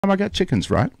I got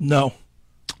chickens, right? No.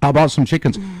 I bought some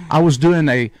chickens. I was doing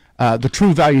the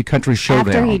True Value Country Showdown.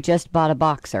 After he just bought a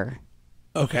boxer.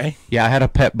 Okay. Yeah, I had a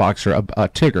pet boxer, a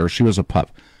Tigger. She was a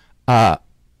pup.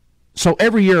 So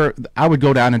every year I would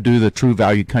go down and do the True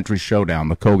Value Country Showdown,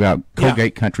 the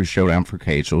Colgate Country Showdown for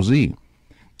KHOZ.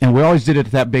 And we always did it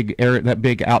at that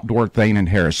big outdoor thing in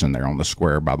Harrison there on the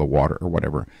square by the water or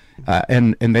whatever.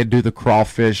 And they'd do the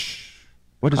crawfish.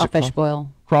 What is it called? Crawfish boil.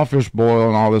 Crawfish boil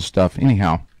and all this stuff.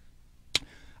 Anyhow,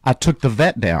 I took the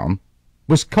vet down.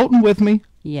 Was Colton with me?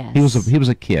 Yes. He was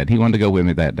a kid. He wanted to go with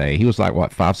me that day. He was like,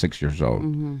 what, 5, 6 years old.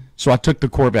 Mm-hmm. So I took the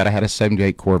Corvette. I had a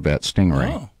 78 Corvette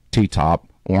Stingray. T-top,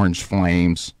 orange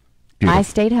flames. Beautiful. I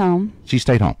stayed home. She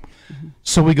stayed home. Mm-hmm.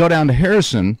 So we go down to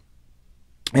Harrison,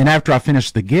 and after I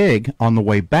finished the gig, on the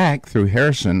way back through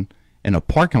Harrison, in a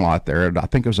parking lot there, I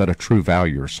think it was at a True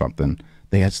Value or something,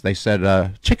 they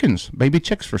said, chickens, baby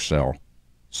chicks for sale.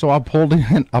 So I pulled in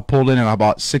and I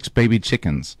bought 6 baby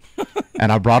chickens.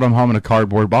 And I brought them home in a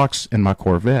cardboard box in my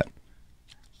Corvette.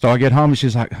 So I get home and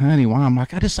she's like, honey, why? I'm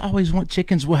like, I just always want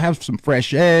chickens. We'll have some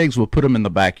fresh eggs. We'll put them in the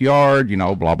backyard, you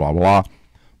know, blah, blah, blah.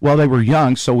 Well, they were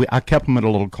young, so I kept them in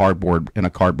a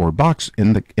cardboard box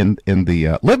in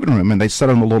the living room, and they set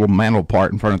them a little mantle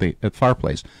part in front of the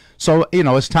fireplace. So, you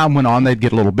know, as time went on, they'd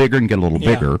get a little bigger and get a little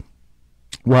bigger.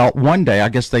 Well, one day, I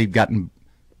guess they'd gotten,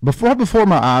 before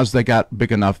my eyes, they got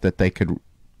big enough that they could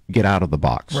get out of the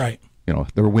box. Right. You know,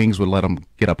 their wings would let them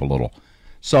get up a little.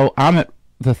 So I'm at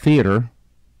the theater,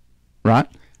 right?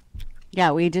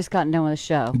 Yeah, we just got done with the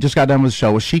show. Just got done with the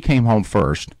show. Well, she came home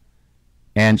first,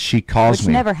 and she calls me.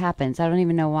 Which never happens. I don't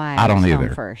even know why. I don't either.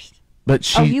 Home first. But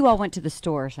she, you all went to the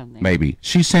store or something. Maybe.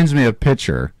 She sends me a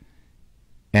picture,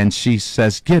 and she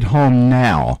says, get home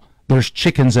now. There's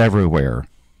chickens everywhere.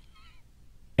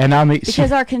 And I mean,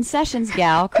 because our concessions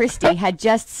gal, Christy, had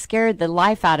just scared the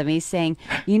life out of me, saying,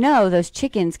 you know, those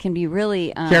chickens can be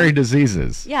really carry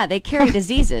diseases. Yeah, they carry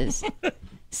diseases.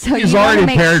 So He's you want already to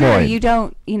make paranoid. sure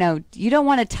you don't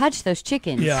want to touch those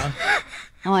chickens. Yeah.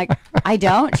 I'm like, I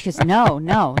don't. She goes,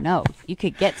 no. You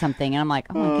could get something. And I'm like,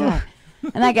 oh my God.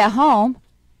 And I got home,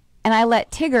 and I let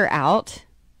Tigger out,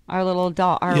 our little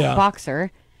dog, our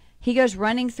boxer. He goes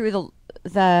running through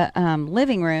the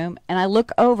living room, and I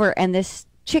look over, and this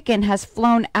chicken has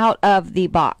flown out of the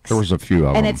box. There was a few of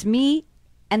them. And it's me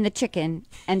and the chicken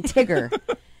and Tigger.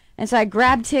 And so I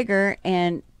grabbed Tigger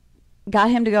and got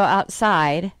him to go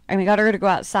outside. Got her to go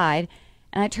outside.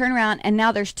 And I turn around, and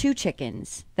now there's 2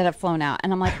 chickens that have flown out.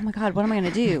 And I'm like, oh, my God, what am I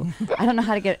going to do? I don't know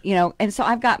how to get, And so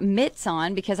I've got mitts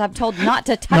on because I'm told not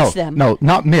to touch them. No,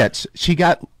 not mitts. She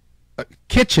got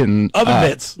kitchen. Oven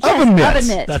mitts. Yes, oven mitts. Oven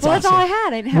mitts. That's That's awesome. all I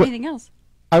had. I didn't have anything else.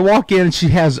 I walk in, and she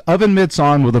has oven mitts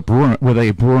on with a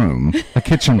broom, a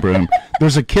kitchen broom.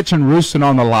 There's a kitchen roosting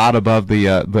on the lot above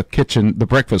the kitchen, the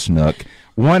breakfast nook.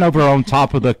 One over on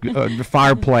top of the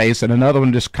fireplace, and another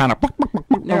one just kind of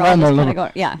around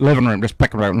the living room, just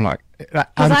pecking around like. Because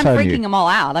I'm freaking them all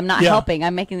out. I'm not helping.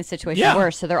 I'm making the situation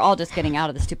worse. So they're all just getting out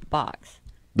of the stupid box.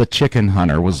 The chicken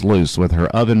hunter was loose with her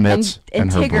oven mitts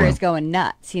and her Tigger broom. is going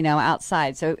nuts,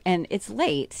 outside. So and it's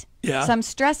late. Yeah. So I'm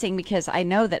stressing because I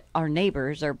know that our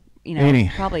neighbors are,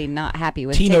 probably not happy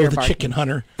with Tino Tigger the barking. chicken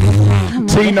hunter.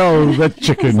 Tino the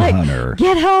chicken hunter.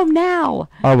 Get home now.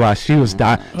 Oh, wow, she was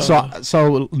dying.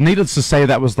 So needless to say,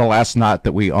 that was the last night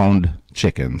that we owned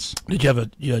chickens. Did you have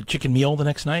a chicken meal the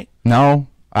next night? No,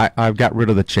 I got rid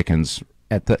of the chickens.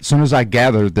 As soon as I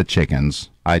gathered the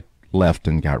chickens, I left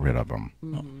and got rid of them.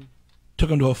 Mm-hmm. Took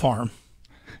them to a farm.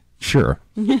 Sure.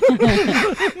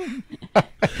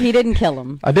 He didn't kill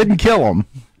them. I didn't kill them.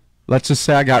 Let's just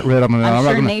say I got rid of them. I'm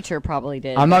sure nature probably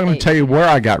did. I'm not going to tell you where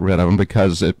I got rid of them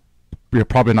because you're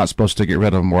probably not supposed to get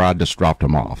rid of them where I just dropped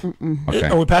them off. Okay.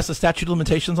 Are we past the statute of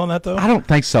limitations on that, though? I don't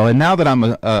think so. And now that I'm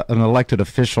an elected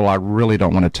official, I really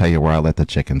don't want to tell you where I let the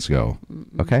chickens go.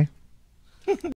 Okay?